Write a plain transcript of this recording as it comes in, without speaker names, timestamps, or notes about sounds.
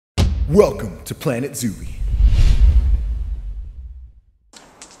Welcome to Planet Zuby.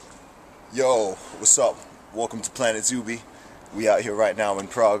 Yo, what's up? Welcome to Planet Zuby. We out here right now in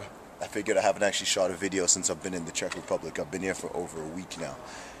Prague. I figured I haven't actually shot a video since I've been in the Czech Republic. I've been here for over a week now.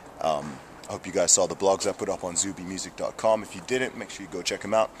 I hope you guys saw the blogs I put up on zubymusic.com. If you didn't, make sure you go check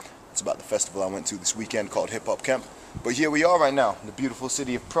them out. It's about the festival I went to this weekend called Hip Hop Camp. But here we are right now, in the beautiful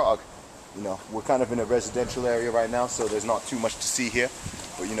city of Prague. You know, we're kind of in a residential area right now, so there's not too much to see here.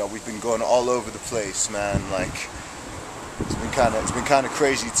 But you know, we've been going all over the place, man. Like, it's been kind of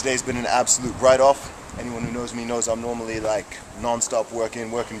crazy. Today's been an absolute write-off. Anyone who knows me knows I'm normally like non-stop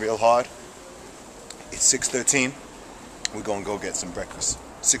working real hard. It's 6:13. We're gonna go get some breakfast.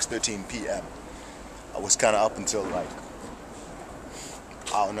 6:13 p.m. I was kind of up until like,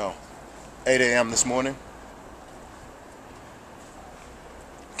 I don't know, 8 a.m. this morning.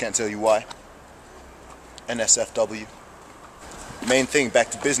 Can't tell you why. NSFW. Main thing,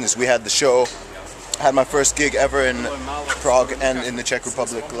 back to business. We had the show. I had my first gig ever in Prague and in the Czech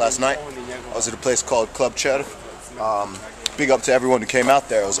Republic last night. I was at a place called Club Czech. Big up to everyone who came out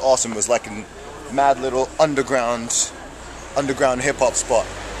there. It was awesome. It was like a mad little underground hip-hop spot.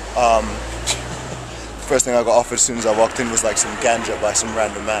 First thing I got offered as soon as I walked in was like some ganja by some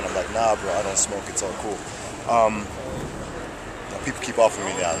random man. I'm like, nah bro, I don't smoke, it's all cool. People keep offering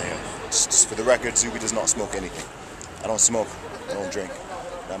me down here. Just for the record, Zuby does not smoke anything. I don't smoke, I don't drink.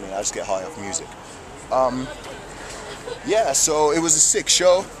 I mean, I just get high off music. Yeah, so it was a sick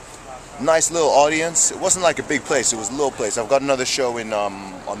show. Nice little audience. It wasn't like a big place, it was a little place. I've got another show in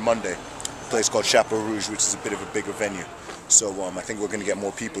on Monday. A place called Chapeau Rouge, which is a bit of a bigger venue. So I think we're going to get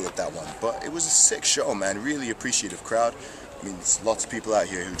more people at that one. But it was a sick show, man. Really appreciative crowd. I mean, there's lots of people out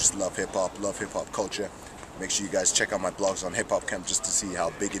here who just love hip-hop culture. Make sure you guys check out my blogs on Hip Hop Camp just to see how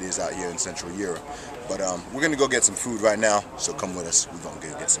big it is out here in Central Europe. But we're going to go get some food right now, so come with us. We're going to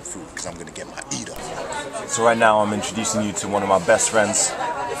go get some food because I'm going to get my eat on. So right now I'm introducing you to one of my best friends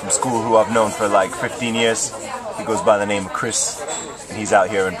from school who I've known for like 15 years. He goes by the name of Chris, and he's out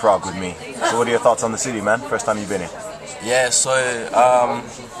here in Prague with me. So what are your thoughts on the city, man? First time you've been here? Yeah, so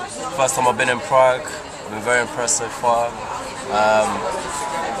first time I've been in Prague. I've been very impressed so far.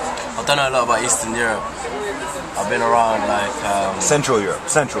 I don't know a lot about Eastern Europe. I've been around like Central Europe. It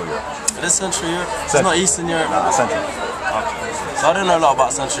is Central Europe? It's not Eastern Europe? Nah, Central. Okay. So I don't know a lot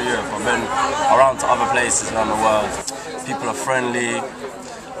about Central Europe. I've been around to other places around the world. People are friendly,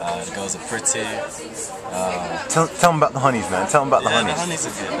 the girls are pretty. Tell them about the honeys, man. Tell them about the honeys. The honeys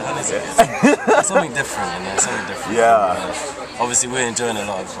are good. The honeys are good. It's something different, you know. Something different. Yeah. Obviously, we're enjoying a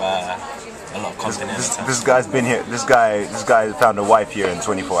lot of company. This guy's been here. This guy found a wife here in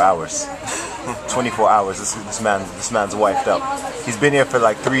 24 hours. 24 hours. This man's wifed up. He's been here for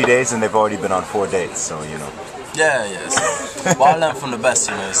like 3 days, and they've already been on 4 dates. So you know. Yeah. So, well, I learned from the best,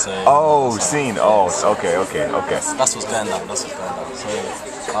 you know. So. Oh, seen. Oh, okay. That's what's going on. So.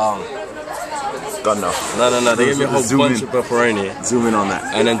 Got enough. No. They gave me a whole bunch of pepperoni. Zoom in on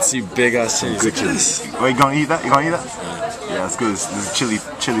that. And then 2 big ass cheese. Good cheese. Oh, you gonna eat that? Yeah, that's good. This is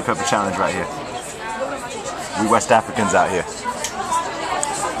chili pepper challenge right here. We West Africans out here.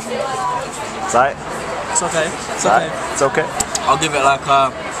 It's alright? It's okay. It's okay. I'll give it like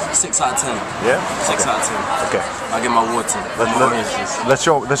 6 out of 10. Yeah? 6 out of 10. Okay. I'll get my water. Let's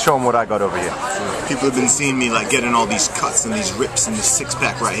show them what I got over here. People have been seeing me like getting all these cuts and these rips and this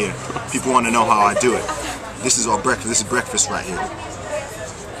six-pack right here. People want to know how I do it. This is our breakfast. This is breakfast right here.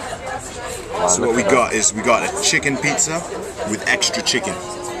 So what we got is we got a chicken pizza with extra chicken.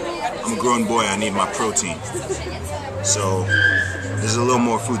 I'm a grown boy, I need my protein. So there's a little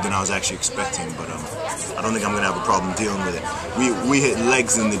more food than I was actually expecting, but I don't think I'm gonna have a problem dealing with it. We hit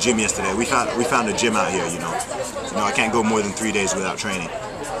legs in the gym yesterday. We found a gym out here, you know. I can't go more than 3 days without training.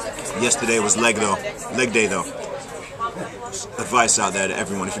 Yesterday was leg day though. Advice out there to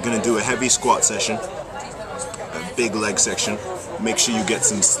everyone: if you're gonna do a heavy squat session, a big leg section, make sure you get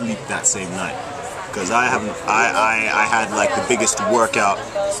some sleep that same night. Because I had like the biggest workout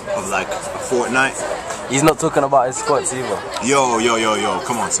of like a fortnight. He's not talking about his squats either. Yo,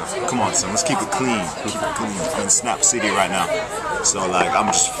 come on son, let's keep it clean. I'm in Snap City right now. So like, I'm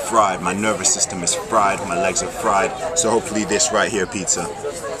just fried, my nervous system is fried, my legs are fried. So hopefully this right here, pizza,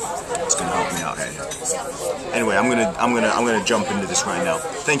 it's gonna help me out here. Anyway, I'm gonna jump into this right now.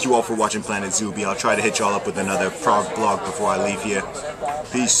 Thank you all for watching Planet Zuby. I'll try to hit y'all up with another Prague vlog before I leave here.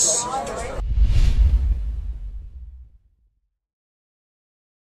 Peace.